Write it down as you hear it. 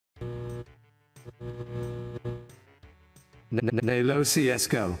Nalo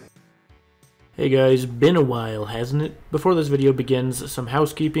csgo. Hey guys, been a while, hasn't it? Before this video begins, some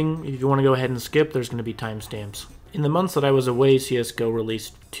housekeeping. If you want to go ahead and skip, there's going to be timestamps. In the months that I was away, CSGO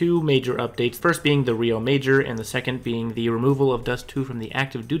released two major updates, first being the Rio Major, and the second being the removal of Dust 2 from the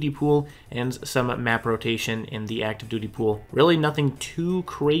active duty pool, and some map rotation in the active duty pool. Really nothing too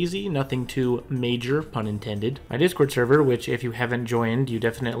crazy, nothing too major, pun intended. My Discord server, which if you haven't joined, you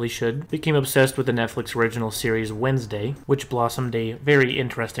definitely should, became obsessed with the Netflix original series Wednesday, which blossomed a very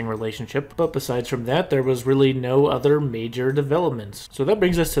interesting relationship, but besides from that, there was really no other major developments. So that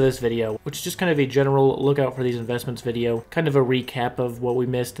brings us to this video, which is just kind of a general look out for these investments video, kind of a recap of what we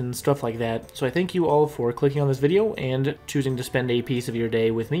missed and stuff like that. So I thank you all for clicking on this video and choosing to spend a piece of your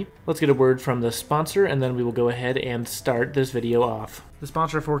day with me. Let's get a word from the sponsor and then we will go ahead and start this video off. The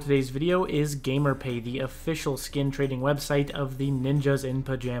sponsor for today's video is GamerPay, the official skin trading website of the Ninjas in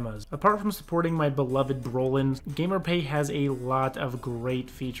Pajamas. Apart from supporting my beloved Brolin, GamerPay has a lot of great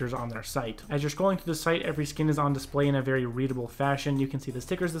features on their site. As you're scrolling through the site, every skin is on display in a very readable fashion. You can see the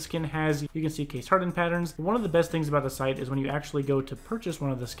stickers the skin has, you can see case hardened patterns. One of the best things about the site is when you actually go to purchase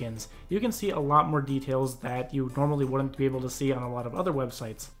one of the skins, you can see a lot more details that you normally wouldn't be able to see on a lot of other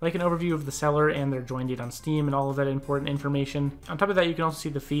websites, like an overview of the seller and their join date on Steam and all of that important information. On top of that, you can also see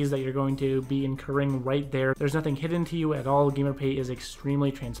the fees that you're going to be incurring right there. There's nothing hidden to you at all. GamerPay is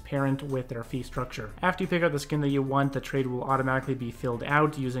extremely transparent with their fee structure. After you pick out the skin that you want, the trade will automatically be filled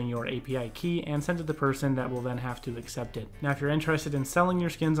out using your API key and sent to the person that will then have to accept it. Now, if you're interested in selling your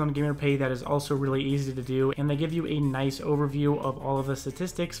skins on GamerPay, that is also really easy to do, and they give you a nice overview of all of the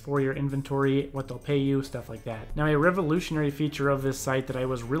statistics for your inventory, what they'll pay you, stuff like that. Now, a revolutionary feature of this site that I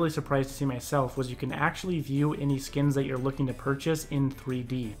was really surprised to see myself was you can actually view any skins that you're looking to purchase in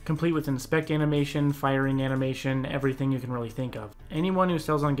 3D, complete with inspect animation, firing animation, everything you can really think of. Anyone who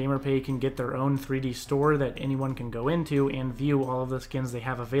sells on GamerPay can get their own 3D store that anyone can go into and view all of the skins they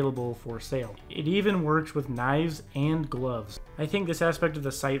have available for sale. It even works with knives and gloves. I think this aspect of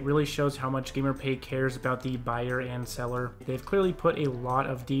the site really shows how much GamerPay cares about the buyer and seller. They've clearly put a lot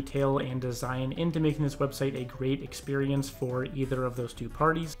of detail and design into making this website a great experience for either of those two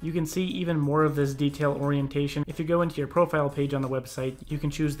parties. You can see even more of this detail orientation if you go into your profile page on the website. You can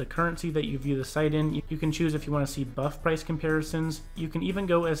choose the currency that you view the site in. You can choose if you want to see buff price comparisons. You can even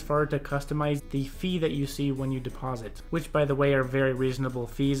go as far to customize the fee that you see when you deposit, which by the way are very reasonable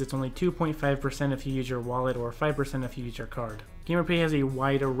fees. It's only 2.5% if you use your wallet or 5% if you use your card. GamerPay has a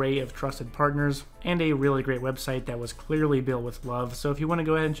wide array of trusted partners and a really great website that was clearly built with love, so if you want to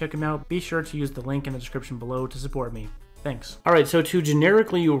go ahead and check them out, be sure to use the link in the description below to support me. Thanks. Alright, so to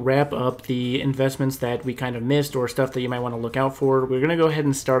generically wrap up the investments that we kind of missed or stuff that you might want to look out for, we're going to go ahead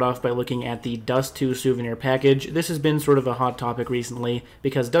and start off by looking at the Dust 2 souvenir package. This has been sort of a hot topic recently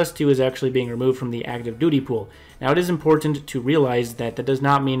because Dust 2 is actually being removed from the active duty pool. Now, it is important to realize that that does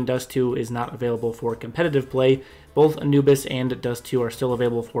not mean Dust 2 is not available for competitive play. Both Anubis and Dust 2 are still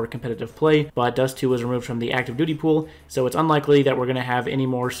available for competitive play, but Dust 2 was removed from the active duty pool, so it's unlikely that we're going to have any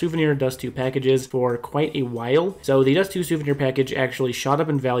more souvenir Dust 2 packages for quite a while. So the Dust 2 souvenir package actually shot up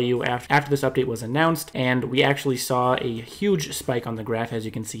in value after this update was announced, and we actually saw a huge spike on the graph, as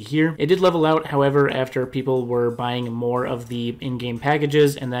you can see here. It did level out, however, after people were buying more of the in-game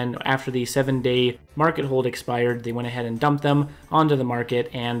packages, and then after the 7-day market hold expired, they went ahead and dumped them onto the market,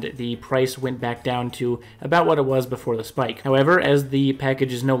 and the price went back down to about what it was before the spike. However, as the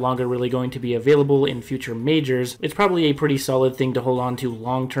package is no longer really going to be available in future majors, it's probably a pretty solid thing to hold on to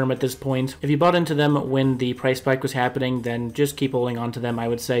long term at this point. If you bought into them when the price spike was happening, then just keep holding on to them, I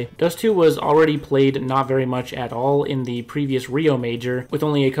would say. Dust 2 was already played not very much at all in the previous Rio Major, with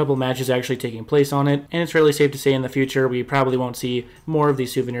only a couple matches actually taking place on it, and it's fairly safe to say in the future we probably won't see more of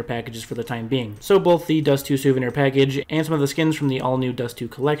these souvenir packages for the time being. So both the Dust 2 souvenir package and some of the skins from the all-new Dust 2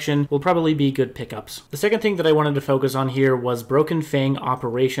 collection will probably be good pickups. The second thing that I wanted to focus on here was Broken Fang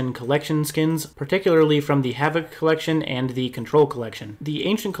Operation collection skins, particularly from the Havoc collection and the Control collection. The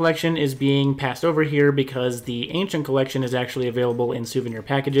Ancient collection is being passed over here because the Ancient collection is actually available in souvenir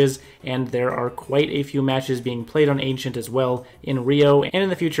packages, and there are quite a few matches being played on Ancient as well in Rio, and in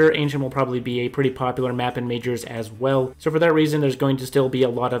the future Ancient will probably be a pretty popular map in majors as well. So for that reason, there's going to still be a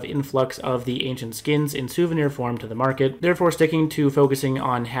lot of influx of the Ancient skins in souvenir form to the market. Therefore, sticking to focusing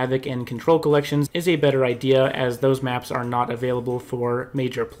on Havoc and Control collections is a better idea, as those maps are not available for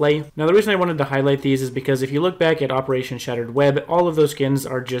major play. Now, the reason I wanted to highlight these is because if you look back at Operation Shattered Web, all of those skins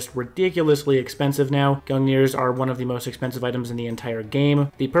are just ridiculously expensive now. Gungnir's are one of the most expensive items in the entire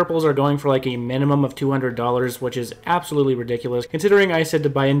game. The purples are going for like a minimum of $200, which is absolutely ridiculous, considering I said to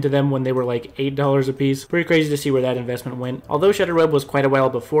buy into them when they were like $8 a piece. Pretty crazy to see where that investment went. Although Shattered Web was quite a while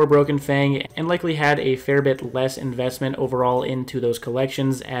before Broken Fang, and likely had a fair bit less investment overall into those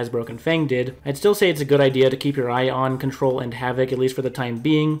collections as Broken Fang did, I'd still say it's a good idea to keep your eye on Control and Havoc, at least for the time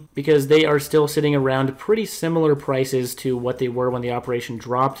being, because they are still sitting around pretty similar prices to what they were when the operation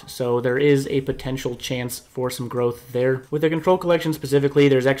dropped, so there is a potential chance for some growth there. With the Control collection specifically,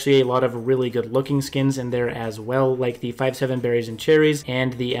 there's actually a lot of really good looking skins in there as well, like the 5-7 Berries and Cherries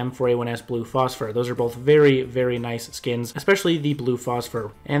and the M4A1S Blue Phosphor. Those are both very, very nice skins, especially the Blue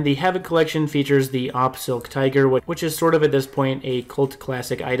Phosphor. And the Havoc collection features the Op Silk Tiger, which is sort of at this point a cult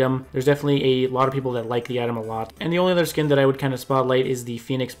classic item. There's definitely a lot of people that like the item a lot. And the only other skin that I would kind of spotlight is the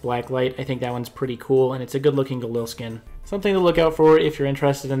Phoenix Blacklight. I think that one's pretty cool, and it's a good looking Galil skin. Something to look out for if you're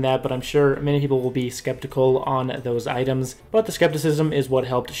interested in that, but I'm sure many people will be skeptical on those items. But the skepticism is what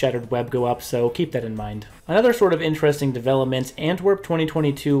helped Shattered Web go up, so keep that in mind. Another sort of interesting development, Antwerp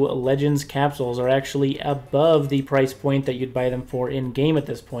 2022 Legends capsules are actually above the price point that you'd buy them for in-game at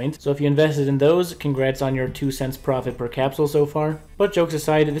this point. So if you invested in those, congrats on your 2 cents profit per capsule so far. But jokes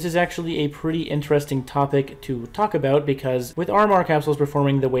aside, this is actually a pretty interesting topic to talk about, because with RMR capsules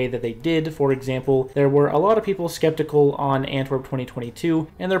performing the way that they did, for example, there were a lot of people skeptical on Antwerp 2022,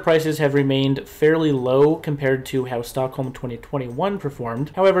 and their prices have remained fairly low compared to how Stockholm 2021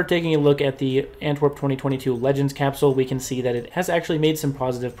 performed. However, taking a look at the Antwerp 2022 Legends capsule, we can see that it has actually made some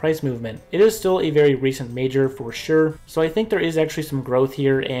positive price movement. It is still a very recent major for sure, so I think there is actually some growth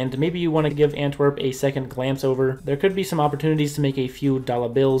here, and maybe you want to give Antwerp a second glance over. There could be some opportunities to make a few dollar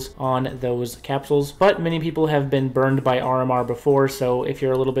bills on those capsules, but many people have been burned by RMR before, so if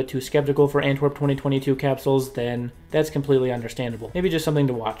you're a little bit too skeptical for Antwerp 2022 capsules, then that's completely understandable. Maybe just something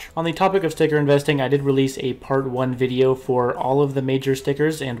to watch. On the topic of sticker investing, I did release a part 1 video for all of the major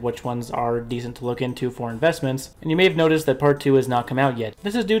stickers and which ones are decent to look into for investments, and you may have noticed that part 2 has not come out yet.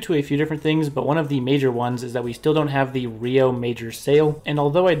 This is due to a few different things, but one of the major ones is that we still don't have the Rio major sale, and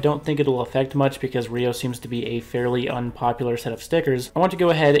although I don't think it'll affect much because Rio seems to be a fairly unpopular set of stickers, I want to go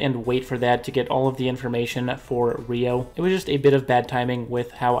ahead and wait for that to get all of the information for Rio. It was just a bit of bad timing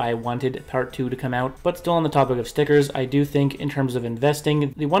with how I wanted part 2 to come out, but still on the topic of stickers, I do think in terms of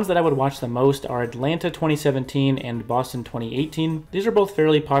investing, the ones that I would watch the most are Atlanta 2017 and Boston 2018. These are both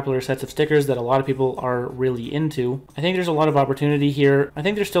fairly popular sets of stickers that a lot of people are really into. I think there's a lot of opportunity here. I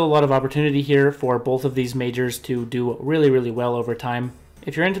think there's still a lot of opportunity here for both of these majors to do really, really well over time.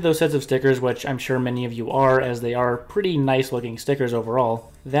 If you're into those sets of stickers, which I'm sure many of you are, as they are pretty nice looking stickers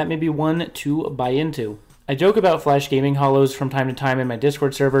overall, that may be one to buy into. I joke about Flash Gaming Hollows from time to time in my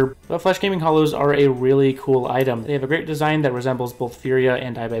Discord server, but Flash Gaming Hollows are a really cool item. They have a great design that resembles both Furia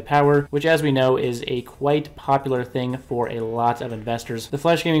and iBuyPower, which as we know is a quite popular thing for a lot of investors. The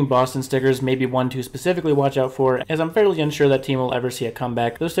Flash Gaming Boston stickers may be one to specifically watch out for, as I'm fairly unsure that team will ever see a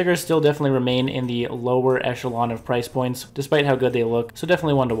comeback. Those stickers still definitely remain in the lower echelon of price points, despite how good they look, so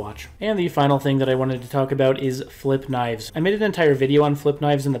definitely one to watch. And the final thing that I wanted to talk about is flip knives. I made an entire video on flip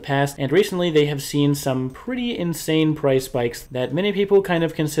knives in the past, and recently they have seen some pretty insane price spikes that many people kind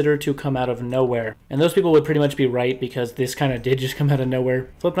of consider to come out of nowhere. And those people would pretty much be right, because this kind of did just come out of nowhere.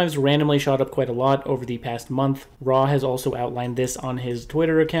 Flip knives randomly shot up quite a lot over the past month. Raw has also outlined this on his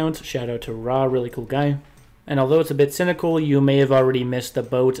Twitter account. Shout out to Raw, really cool guy. And although it's a bit cynical, you may have already missed the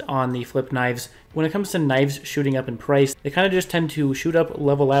boat on the flip knives. When it comes to knives shooting up in price, they kind of just tend to shoot up,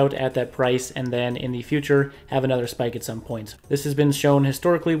 level out at that price, and then in the future have another spike at some point. This has been shown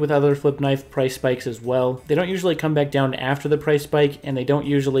historically with other flip knife price spikes as well. They don't usually come back down after the price spike, and they don't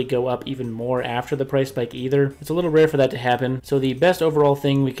usually go up even more after the price spike either. It's a little rare for that to happen, so the best overall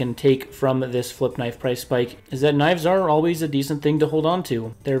thing we can take from this flip knife price spike is that knives are always a decent thing to hold on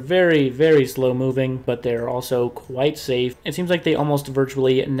to. They're very, very slow moving, but they're also quite safe. It seems like they almost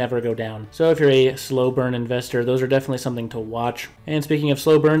virtually never go down. So if you're a slow burn investor, those are definitely something to watch. And speaking of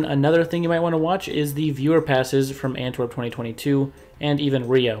slow burn, another thing you might want to watch is the viewer passes from Antwerp 2022 and even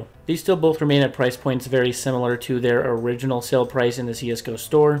Rio. These still both remain at price points very similar to their original sale price in the CSGO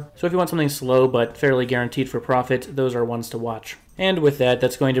store, so if you want something slow but fairly guaranteed for profit, those are ones to watch. And with that,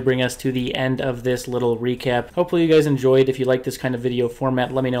 that's going to bring us to the end of this little recap. Hopefully you guys enjoyed. If you like this kind of video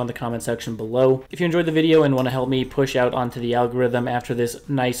format, let me know in the comment section below. If you enjoyed the video and want to help me push out onto the algorithm after this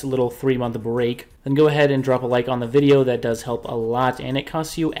nice little 3-month break, then go ahead and drop a like on the video. That does help a lot, and it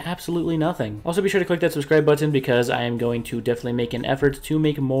costs you absolutely nothing. Also, be sure to click that subscribe button because I am going to definitely make an effort to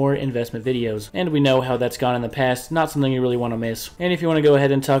make more investment videos. And we know how that's gone in the past, not something you really want to miss. And if you want to go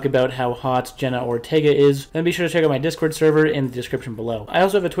ahead and talk about how hot Jenna Ortega is, then be sure to check out my Discord server in the description below. I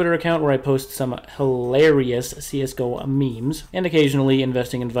also have a Twitter account where I post some hilarious CSGO memes, and occasionally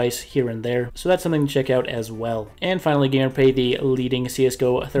investing advice here and there, so that's something to check out as well. And finally, GamerPay, the leading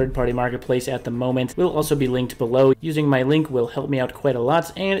CSGO third-party marketplace at the moment, will also be linked below. Using my link will help me out quite a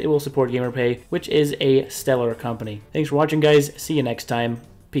lot, and it will support GamerPay, which is a stellar company. Thanks for watching, guys. See you next time.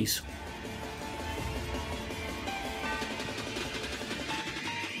 Peace.